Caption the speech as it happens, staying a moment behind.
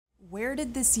Where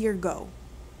did this year go?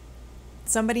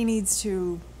 Somebody needs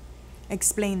to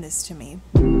explain this to me.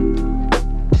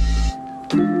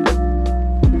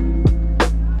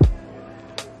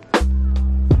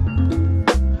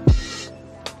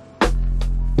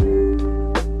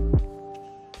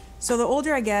 So the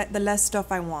older I get, the less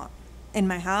stuff I want in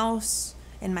my house,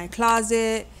 in my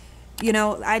closet. You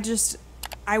know,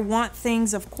 I want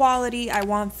things of quality. I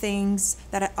want things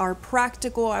that are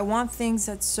practical. I want things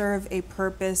that serve a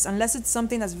purpose, unless it's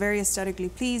something that's very aesthetically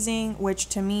pleasing, which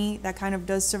to me, that kind of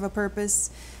does serve a purpose,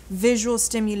 visual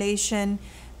stimulation.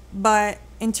 But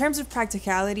in terms of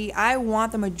practicality, I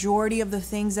want the majority of the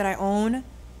things that I own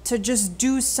to just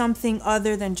do something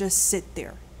other than just sit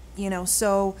there, you know?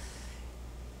 So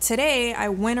today I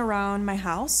went around my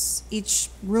house, each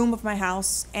room of my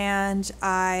house, and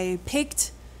I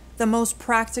picked the most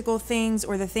practical things,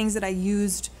 or the things that I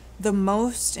used the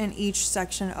most in each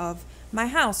section of my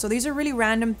house. So these are really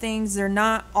random things. They're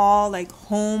not all like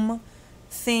home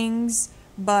things,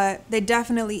 but they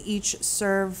definitely each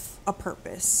serve a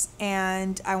purpose.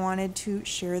 And I wanted to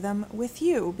share them with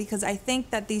you because I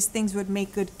think that these things would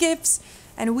make good gifts.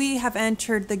 And we have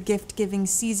entered the gift giving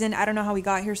season. I don't know how we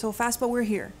got here so fast, but we're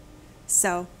here.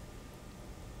 So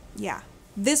yeah,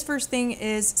 this first thing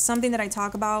is something that I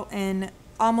talk about in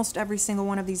almost every single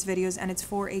one of these videos, and it's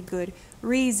for a good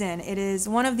reason. It is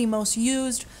one of the most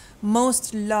used,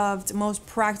 most loved, most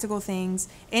practical things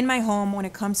in my home when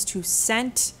it comes to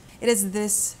scent. It is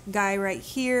this guy right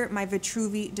here, my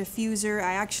Vitruvi diffuser.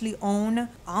 I actually own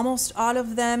almost all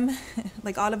of them,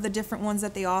 like all of the different ones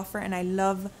that they offer, and I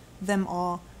love them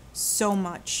all so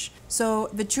much.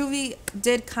 So Vitruvi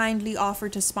did kindly offer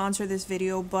to sponsor this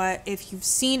video, but if you've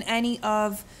seen any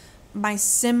of my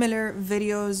similar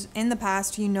videos in the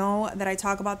past, you know that I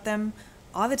talk about them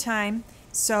all the time.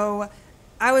 So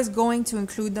I was going to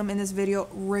include them in this video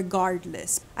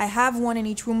regardless. I have one in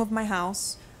each room of my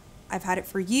house. I've had it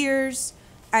for years.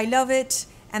 I love it.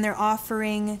 And they're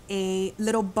offering a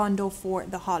little bundle for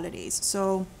the holidays.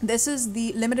 So this is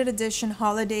the limited edition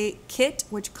holiday kit,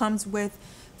 which comes with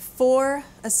 4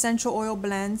 essential oil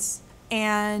blends,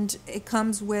 and it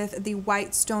comes with the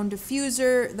White Stone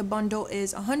diffuser. The bundle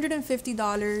is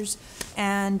 $150,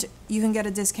 and you can get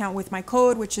a discount with my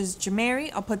code, which is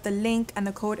Jamari. I'll put the link and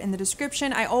the code in the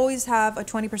description. I always have a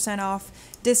 20% off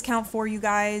discount for you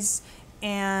guys,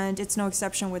 and it's no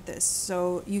exception with this.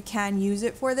 So you can use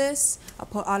it for this. I'll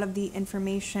put all of the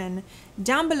information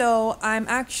down below. I'm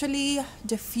actually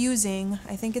diffusing,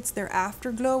 I think it's their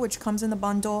Afterglow, which comes in the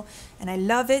bundle, and I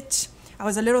love it. I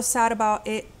was a little sad about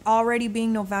it already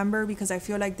being November because I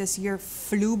feel like this year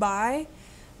flew by,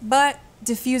 but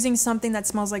diffusing something that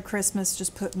smells like Christmas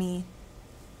just put me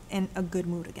in a good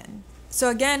mood again. So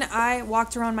again, I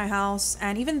walked around my house,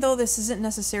 and even though this isn't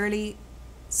necessarily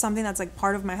something that's like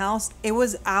part of my house, it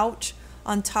was out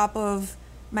on top of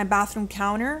my bathroom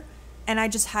counter, and I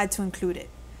just had to include it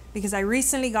because I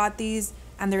recently got these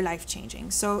and they're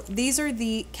life-changing. So these are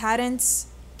the Cadence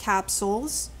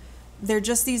capsules. They're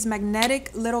just these magnetic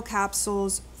little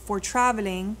capsules for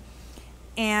traveling,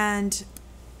 and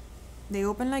they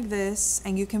open like this,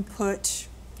 and you can put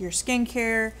your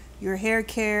skincare, your hair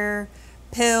care,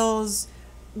 pills,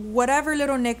 whatever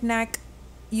little knickknack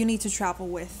you need to travel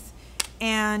with.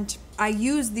 And I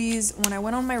use these when I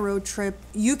went on my road trip.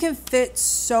 You can fit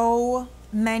so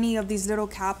many of these little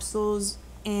capsules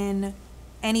in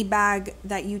any bag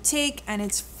that you take, and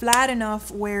it's flat enough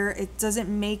where it doesn't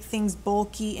make things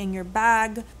bulky in your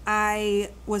bag. I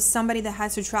was somebody that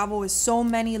had to travel with so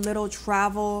many little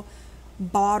travel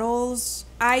bottles.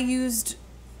 I used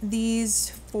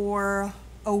these for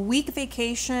a week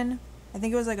vacation. I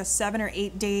think it was like a 7 or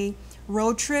 8 day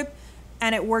road trip,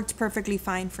 and it worked perfectly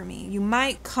fine for me. You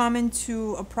might come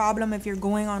into a problem if you're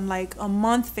going on like a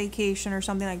month vacation or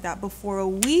something like that, but for a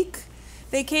week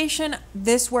vacation,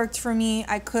 this worked for me.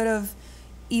 I could have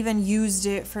even used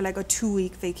it for like a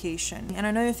 2-week vacation. And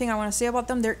another thing I want to say about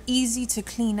them, they're easy to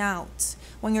clean out.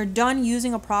 When you're done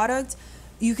using a product,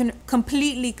 you can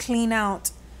completely clean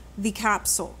out the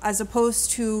capsule, as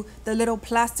opposed to the little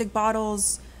plastic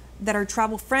bottles that are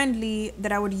travel friendly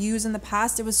that I would use in the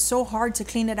past. It was so hard to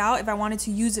clean it out if I wanted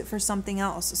to use it for something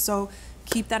else. So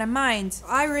keep that in mind.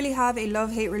 I really have a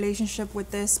love-hate relationship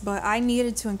with this, but I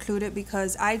needed to include it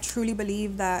because I truly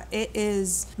believe that it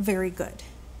is very good.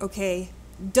 Okay,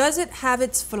 does it have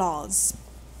its flaws?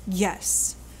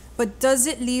 Yes. But does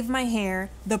it leave my hair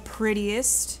the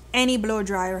prettiest any blow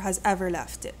dryer has ever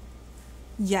left it?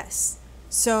 Yes.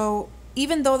 So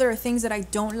even though there are things that I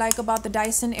don't like about the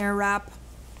Dyson Airwrap,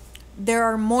 there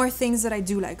are more things that I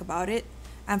do like about it.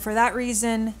 And for that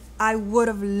reason, I would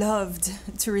have loved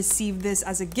to receive this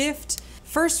as a gift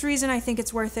First reason I think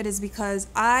it's worth it is because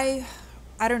I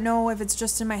don't know if it's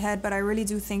just in my head, but I really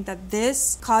do think that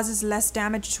this causes less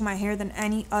damage to my hair than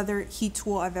any other heat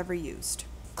tool I've ever used.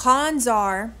 Cons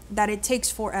are that it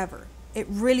takes forever. It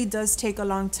really does take a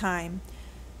long time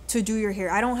to do your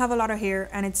hair. I don't have a lot of hair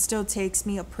and it still takes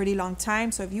me a pretty long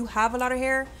time. So if you have a lot of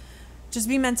hair, just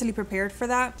be mentally prepared for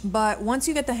that. But once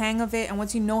you get the hang of it and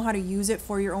once you know how to use it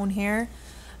for your own hair,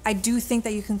 I do think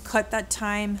that you can cut that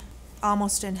time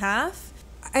almost in half.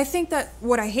 I think that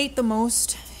what I hate the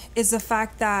most is the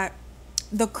fact that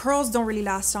the curls don't really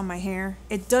last on my hair.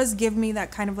 It does give me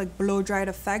that kind of like blow dried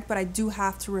effect, but I do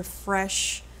have to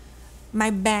refresh my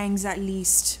bangs at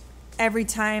least every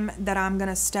time that I'm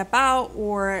gonna step out,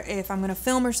 or if I'm gonna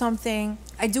film or something.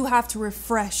 I do have to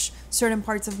refresh certain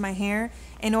parts of my hair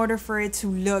in order for it to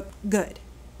look good,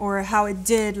 or how it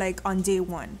did like on day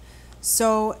one.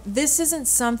 So this isn't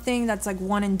something that's like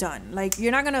one and done. Like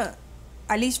you're not gonna,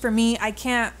 at least for me, I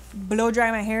can't blow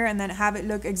dry my hair and then have it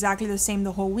look exactly the same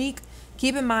the whole week.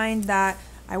 Keep in mind that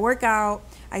I work out,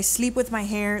 I sleep with my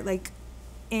hair like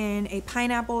in a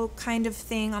pineapple kind of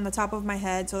thing on the top of my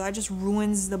head, so that just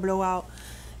ruins the blowout.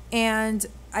 And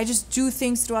I just do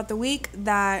things throughout the week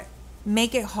that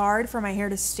make it hard for my hair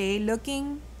to stay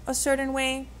looking a certain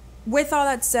way. With all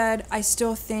that said, I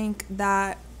still think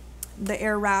that the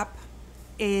Airwrap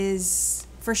is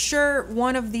for sure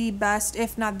one of the best,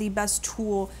 if not the best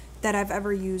tool that I've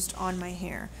ever used on my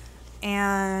hair.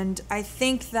 And I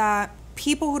think that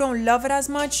people who don't love it as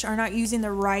much are not using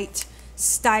the right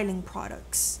styling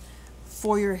products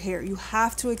for your hair. You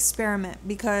have to experiment,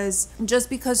 because just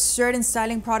because certain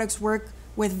styling products work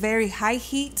with very high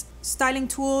heat styling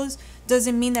tools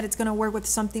doesn't mean that it's going to work with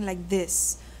something like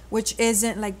this, which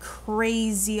isn't like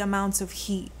crazy amounts of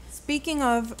heat. Speaking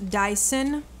of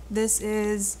Dyson, this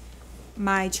is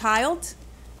my child.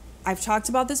 I've talked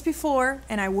about this before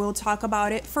and I will talk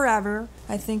about it forever.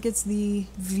 I think it's the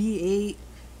V8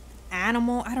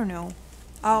 Animal. I don't know.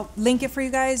 I'll link it for you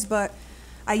guys, but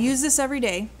I use this every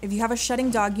day. If you have a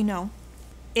shedding dog, you know.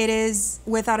 It is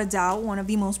without a doubt one of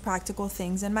the most practical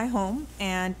things in my home,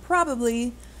 and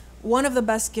probably one of the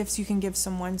best gifts you can give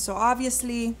someone. So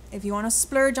obviously, if you want to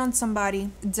splurge on somebody,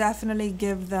 definitely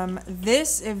give them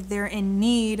this if they're in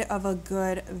need of a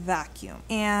good vacuum.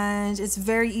 And it's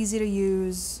very easy to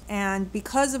use. And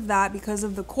because of that, because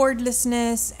of the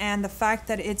cordlessness and the fact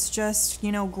that it's just,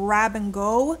 you know, grab and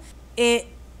go, it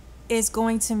is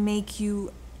going to make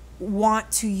you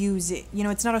want to use it. You know,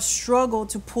 it's not a struggle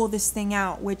to pull this thing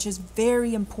out, which is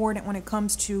very important when it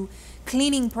comes to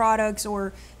cleaning products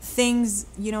or things,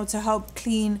 you know, to help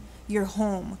clean your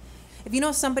home. If you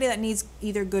know somebody that needs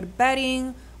either good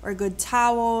bedding or good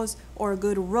towels or a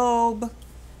good robe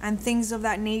and things of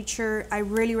that nature, I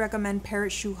really recommend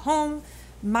Parachute Home.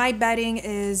 My bedding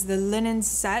is the linen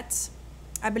set.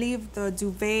 I believe the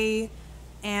duvet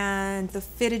and the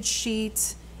fitted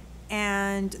sheet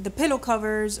and the pillow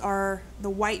covers are the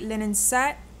white linen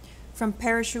set from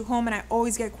Parachute Home, and I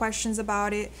always get questions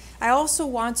about it. I also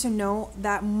want to note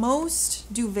that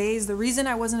most duvets, the reason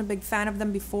I wasn't a big fan of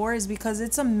them before is because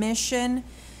it's a mission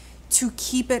to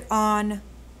keep it on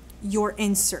your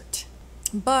insert.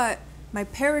 But my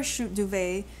Parachute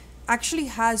duvet actually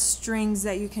has strings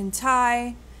that you can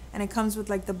tie, and it comes with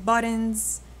like the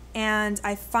buttons, and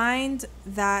I find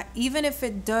that even if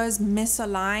it does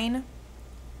misalign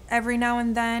every now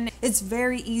and then, it's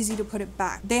very easy to put it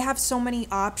back. They have so many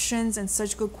options and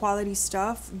such good quality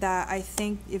stuff that I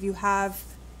think if you have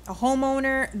a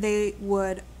homeowner, they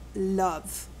would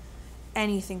love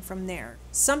anything from there.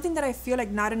 Something that I feel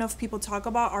like not enough people talk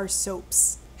about are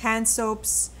soaps. Hand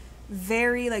soaps,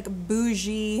 very like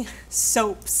bougie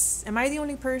soaps. Am I the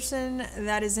only person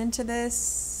that is into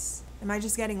this? Am I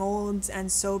just getting old and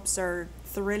soaps are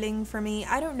thrilling for me?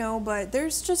 I don't know, but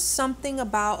there's just something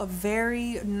about a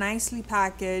very nicely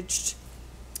packaged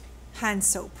hand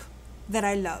soap that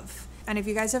I love. And if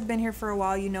you guys have been here for a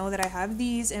while, you know that I have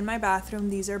these in my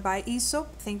bathroom. These are by Aesop.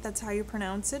 I think that's how you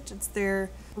pronounce it. It's their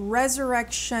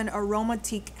Resurrection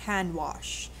Aromatique hand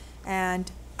wash. And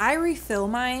I refill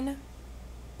mine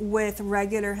with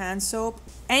regular hand soap.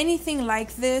 Anything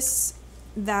like this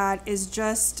that is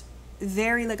just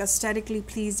very like aesthetically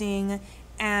pleasing,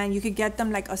 and you could get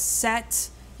them like a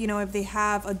set, you know, if they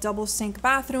have a double sink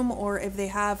bathroom or if they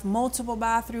have multiple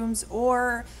bathrooms,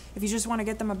 or if you just want to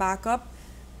get them a backup,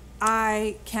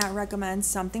 I can't recommend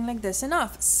something like this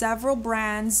enough. Several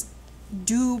brands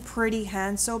do pretty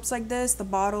hand soaps like this. The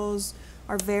bottles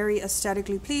are very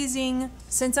aesthetically pleasing.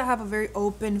 Since I have a very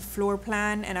open floor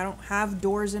plan and I don't have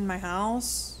doors in my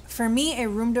house, for me a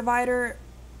room divider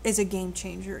is a game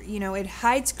changer. You know, it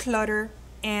hides clutter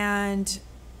and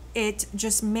it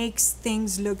just makes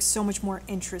things look so much more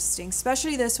interesting,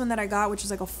 especially this one that I got, which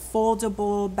is like a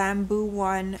foldable bamboo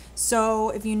one. So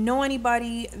if you know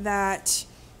anybody that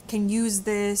can use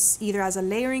this either as a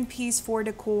layering piece for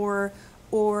decor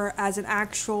or as an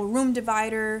actual room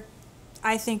divider,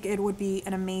 I think it would be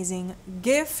an amazing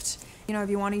gift. You know, if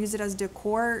you want to use it as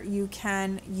decor, you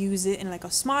can use it in like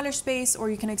a smaller space, or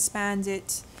you can expand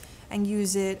it and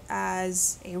use it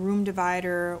as a room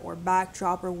divider or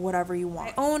backdrop or whatever you want.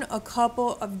 I own a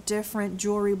couple of different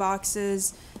jewelry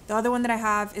boxes. The other one that I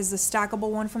have is the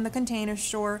stackable one from the Container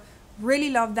Store. Really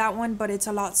love that one, but it's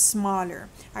a lot smaller.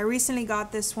 I recently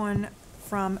got this one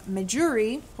from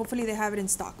Mejuri. Hopefully they have it in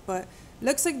stock, but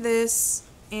looks like this,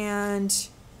 and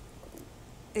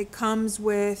it comes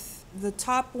with the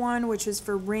top one, which is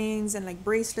for rings and like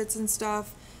bracelets and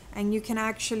stuff, and you can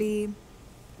actually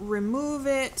remove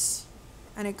it,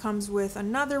 and it comes with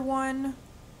another one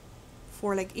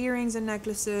for like earrings and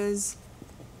necklaces.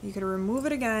 You can remove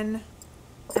it again,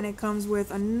 and it comes with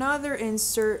another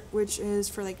insert which is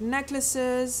for like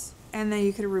necklaces, and then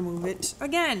you could remove it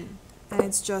again, and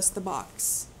it's just the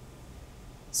box.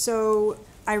 So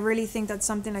I really think that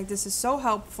something like this is so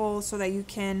helpful, so that you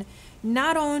can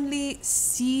not only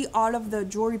see all of the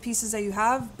jewelry pieces that you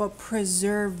have, but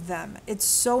preserve them. It's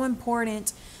so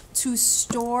important to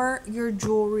store your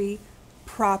jewelry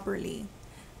properly.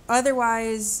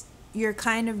 Otherwise, you're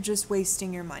kind of just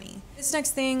wasting your money. This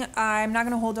next thing, I'm not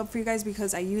gonna hold up for you guys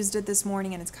because I used it this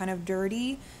morning and it's kind of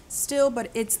dirty still, but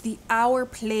it's the Our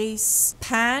Place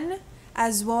pan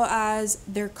as well as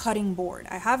their cutting board.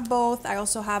 I have both. I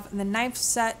also have the knife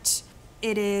set.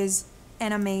 It is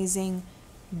an amazing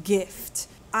gift.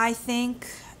 I think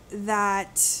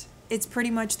that it's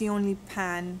pretty much the only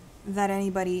pan that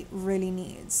anybody really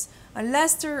needs,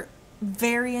 unless they're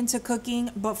very into cooking.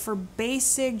 But for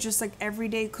basic, just like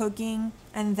everyday cooking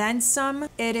and then some,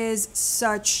 it is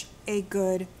such a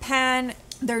good pan.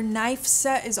 Their knife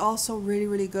set is also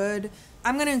really good.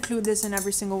 I'm gonna include this in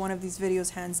every single one of these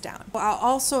videos, hands down. I'll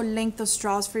also link the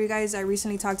straws for you guys. I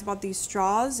recently talked about these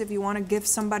straws. If you want to give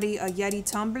somebody a Yeti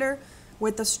tumbler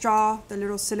with the straw, the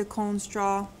little silicone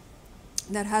straw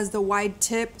that has the wide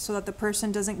tip so that the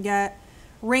person doesn't get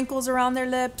wrinkles around their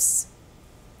lips,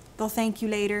 they'll thank you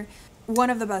later.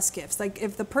 One of the best gifts. Like,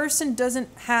 if the person doesn't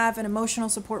have an emotional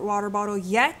support water bottle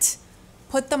yet,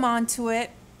 put them onto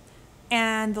it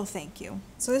and they'll thank you.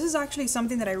 So this is actually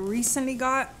something that I recently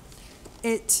got.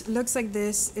 It looks like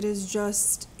this. It is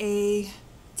just a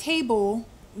table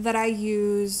that I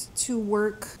use to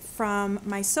work from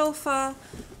my sofa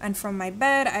and from my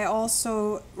bed. I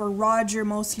also, or Roger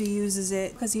mostly uses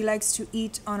it because he likes to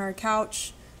eat on our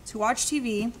couch to watch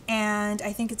TV, and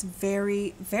I think it's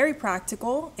very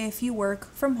practical if you work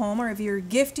from home, or if you're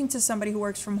gifting to somebody who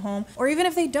works from home, or even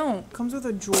if they don't. It comes with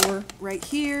a drawer right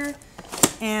here,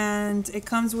 and it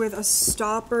comes with a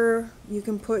stopper. You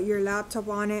can put your laptop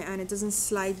on it and it doesn't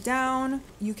slide down.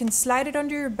 You can slide it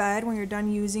under your bed when you're done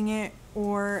using it,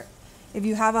 or if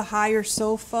you have a higher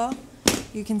sofa,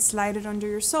 you can slide it under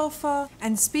your sofa.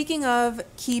 And speaking of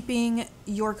keeping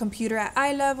your computer at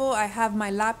eye level, I have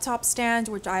my laptop stand,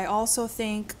 which I also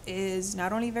think is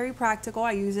not only very practical,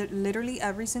 I use it literally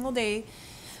every single day,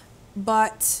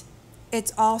 but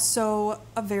it's also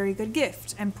a very good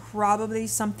gift, and probably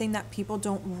something that people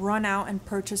don't run out and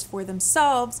purchase for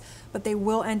themselves, but they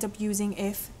will end up using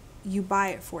if you buy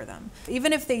it for them.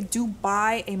 Even if they do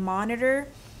buy a monitor,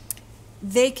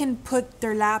 they can put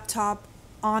their laptop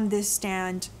on this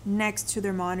stand next to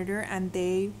their monitor, and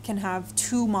they can have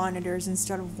 2 monitors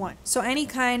instead of 1. So any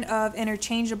kind of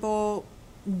interchangeable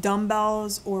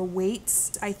dumbbells or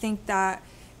weights, I think that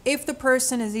if the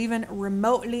person is even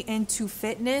remotely into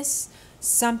fitness,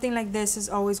 something like this is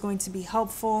always going to be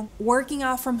helpful. Working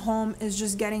out from home is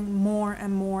just getting more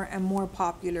and more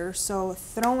popular. So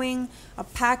throwing a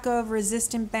pack of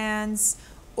resistant bands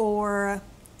or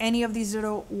any of these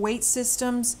little weight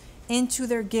systems into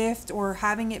their gift, or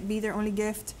having it be their only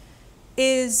gift,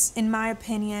 is, in my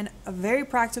opinion, a very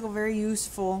practical, very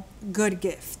useful, good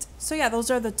gift. So yeah,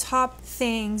 those are the top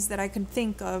things that I can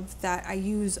think of that I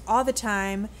use all the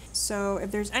time. So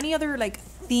if there's any other like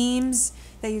themes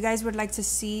that you guys would like to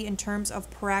see in terms of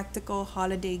practical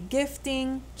holiday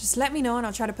gifting, just let me know and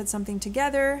I'll try to put something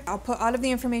together. I'll put all of the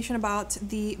information about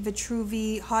the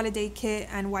Vitruvi holiday kit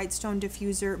and Whitestone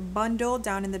diffuser bundle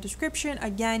down in the description.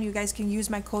 Again, you guys can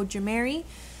use my code Jamari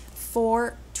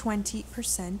for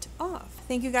 20% off.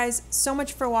 Thank you guys so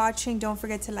much for watching. Don't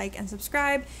forget to like and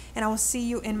subscribe, and I will see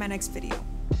you in my next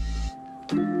video.